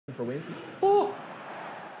for win. Oh!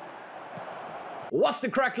 What's the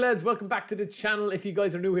crack, lads? Welcome back to the channel. If you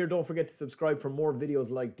guys are new here, don't forget to subscribe for more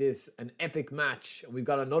videos like this. An epic match. We've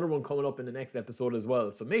got another one coming up in the next episode as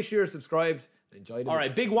well. So make sure you're subscribed and enjoy the All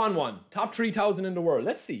right, big 1-1. Top 3,000 in the world.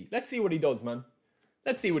 Let's see what he does, man.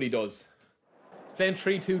 Let's see what he does. He's playing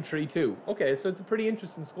 3-2-3-2. Okay, so it's a pretty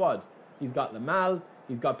interesting squad. He's got Lamal.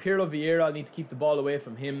 He's got Pirlo Vieira. I need to keep the ball away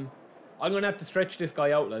from him. I'm going to have to stretch this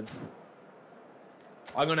guy out, lads.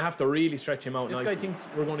 I'm going to have to really stretch him out. This guy thinks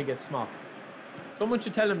we're going to get smocked. Someone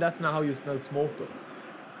should tell him that's not how you smell smoke, though.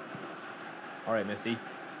 All right, Messi.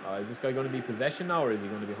 Is this guy going to be possession now, or is he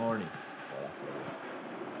going to be horny? Oh,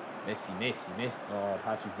 that's lovely. Messi. Oh,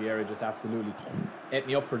 Patrick Vieira just absolutely ate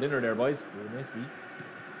me up for dinner there, boys. Messi.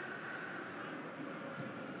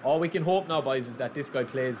 All we can hope now, boys, is that this guy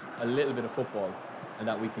plays a little bit of football and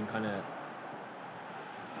that we can kind of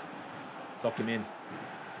suck him in.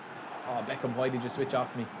 Oh, Beckham, why did you switch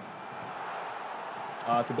off me?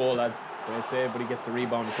 It's a goal, lads. Great save, but he gets the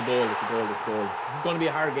rebound. It's a goal. This is going to be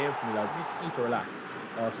a hard game for me, lads. You just need to relax.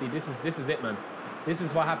 See, this is it, man. This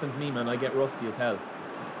is what happens to me, man. I get rusty as hell.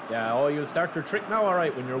 Yeah, oh, you'll start your trick now, all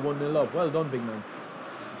right, when you're 1-0 up. Well done, big man.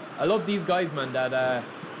 I love these guys, man, that,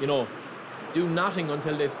 you know, do nothing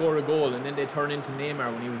until they score a goal, and then they turn into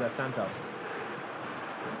Neymar when he was at Santos.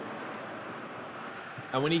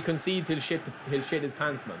 And when he concedes, he'll shit his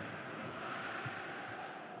pants, man.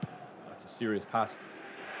 That's a serious pass.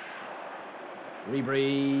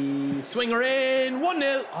 Ribery, swinger in,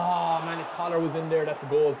 1-0. Oh, man, if Collar was in there, that's a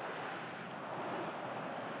goal.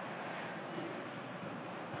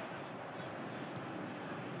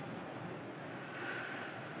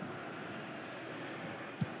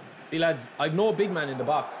 See, lads, I've no big man in the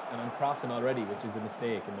box, and I'm crossing already, which is a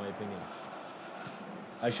mistake, in my opinion.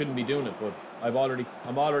 I shouldn't be doing it, but I'm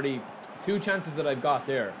already, two chances that I've got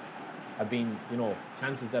there have been, you know,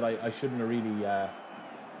 chances that I shouldn't have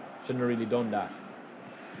really done that.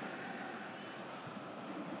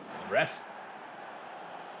 Ref.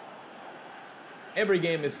 Every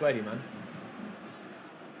game is sweaty, man.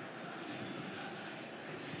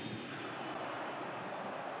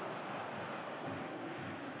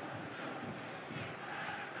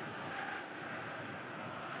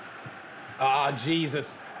 Ah,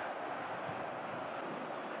 Jesus.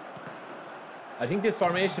 I think this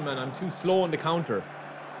formation, man, I'm too slow on the counter.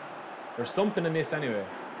 There's something amiss anyway.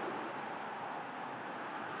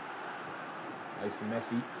 Nice from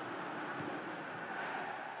Messi.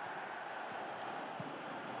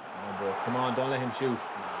 Oh, bro. Come on, don't let him shoot.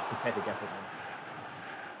 Nah, pathetic effort, man.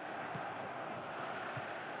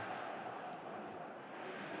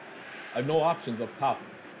 I've no options up top.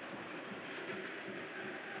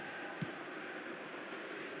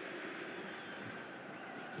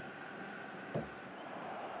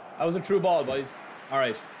 That was a true ball, boys. All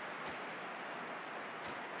right.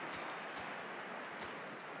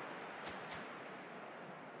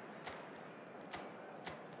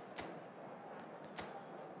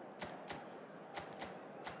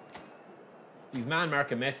 He's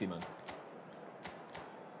man-marking Messi, man.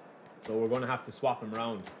 So we're going to have to swap him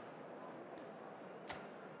around.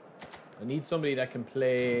 I need somebody that can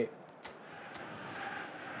play...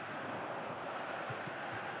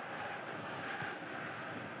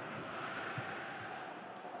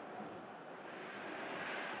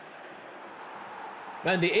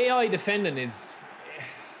 Man, the AI defending is...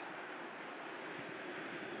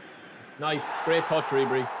 Nice. Great touch,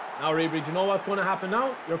 Ribery. Now, Ribery, do you know what's going to happen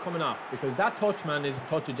now? You're coming off. Because that touch, man, is a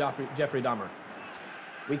touch of Jeffrey Dahmer.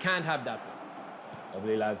 We can't have that.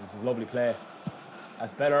 Lovely, lads. This is lovely play.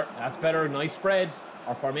 That's better. That's better. Nice spread.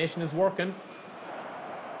 Our formation is working.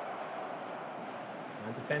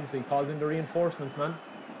 Can't defend, so he calls in the reinforcements, man.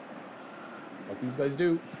 That's what these guys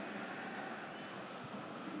do.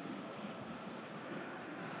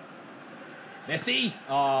 Messi!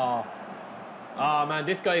 Oh, man,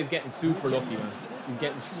 this guy is getting super lucky, man. He's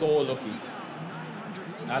getting so lucky.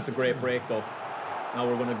 That's a great break, though. Now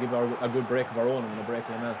we're going to give a good break of our own. I'm going to break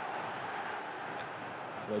Lamal.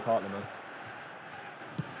 That's what I thought, Lamal.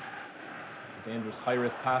 It's a dangerous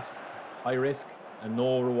high-risk pass. High risk and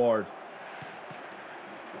no reward.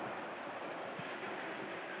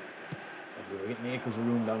 We're getting acres of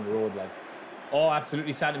room down the road, lads. Oh,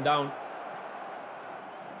 absolutely sat him down.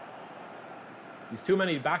 He's too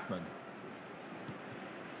many back, man.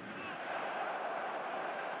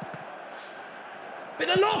 Bit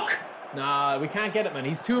of luck! Nah, we can't get it, man.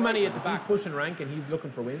 He's too many at the back. He's pushing rank and he's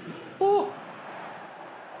looking for win. Oh!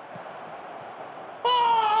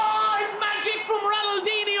 Oh! It's magic from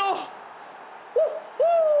Ronaldinho!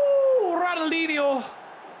 Woo! Ronaldinho!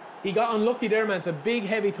 He got unlucky there, man. It's a big,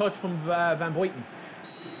 heavy touch from Van Boyten.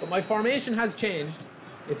 But my formation has changed.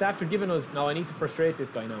 It's after giving us... No, I need to frustrate this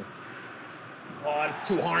guy now. Oh, it's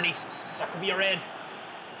too horny. That could be a red.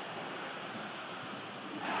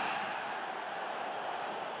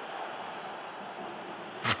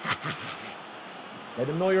 Let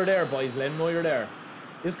him know you're there, boys. Let him know you're there.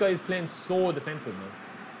 This guy is playing so defensive, man.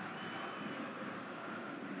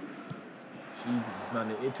 Jesus,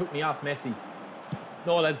 man. It took me off Messi.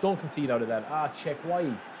 No, lads, don't concede out of that. Ah, check.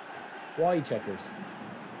 Why? Why, checkers?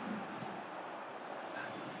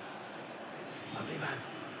 Lads. Lovely, lads.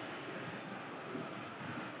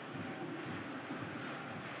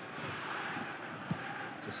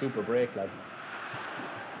 It's a super break, lads.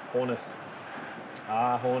 Honus.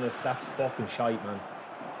 Ah, Honus, that's fucking shite, man.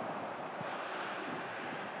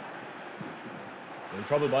 We're in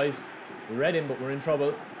trouble, boys. We read him, but we're in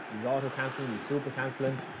trouble. He's auto-cancelling, he's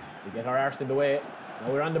super-cancelling. We get our arse in the way.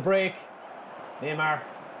 Now we're on the break. Neymar.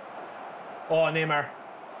 Oh, Neymar.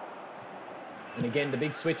 And again, the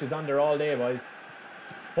big switch is on there all day, boys.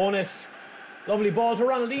 Honus. Lovely ball to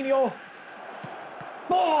Ronaldinho.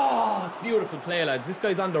 Oh, it's beautiful play, lads. This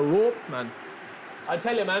guy's on the ropes, man. I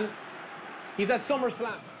tell you, man. He's at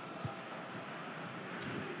SummerSlam.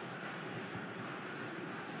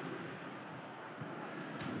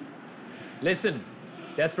 Listen,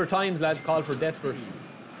 desperate times, lads, call for desperate.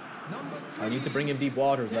 I need to bring him deep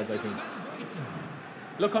waters, lads, I think.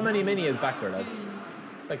 Look how many is back there, lads.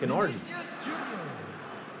 It's like an orgy.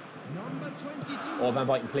 Oh, Van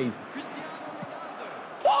Buyten, please.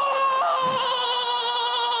 Oh!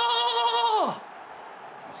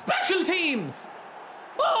 Special teams!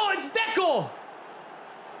 Oh, it's Deco!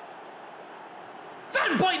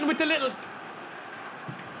 Van Buyten with the little...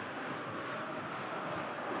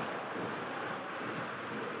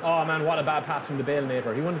 Oh, man, what a bad pass from the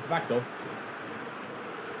Bailmaker. He won his back, though.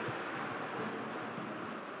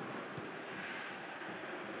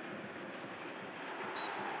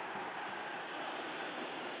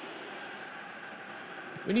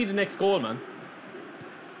 We need the next goal, man.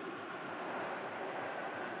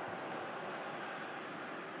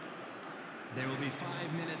 There will be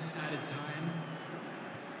 5 minutes added time.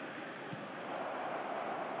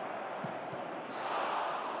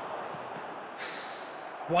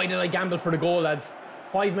 Why did I gamble for the goal, lads?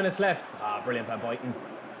 5 minutes left. Ah, brilliant, Van Buyten.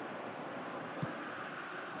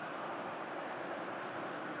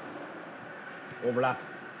 Overlap.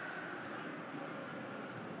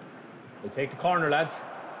 We'll take the corner, lads.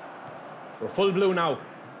 We're full blue now.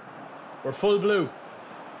 We're full blue.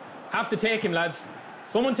 Have to take him, lads.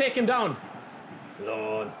 Someone take him down.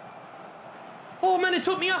 Lord. Oh, man, it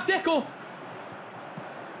took me off Deco.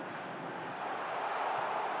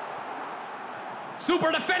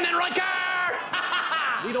 Super defending Riker!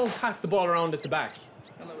 We don't pass the ball around at the back.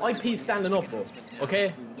 IP's standing up, bro.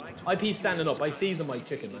 Okay? IP's standing up. I season my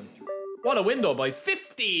chicken, man. What a window, boys.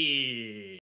 50!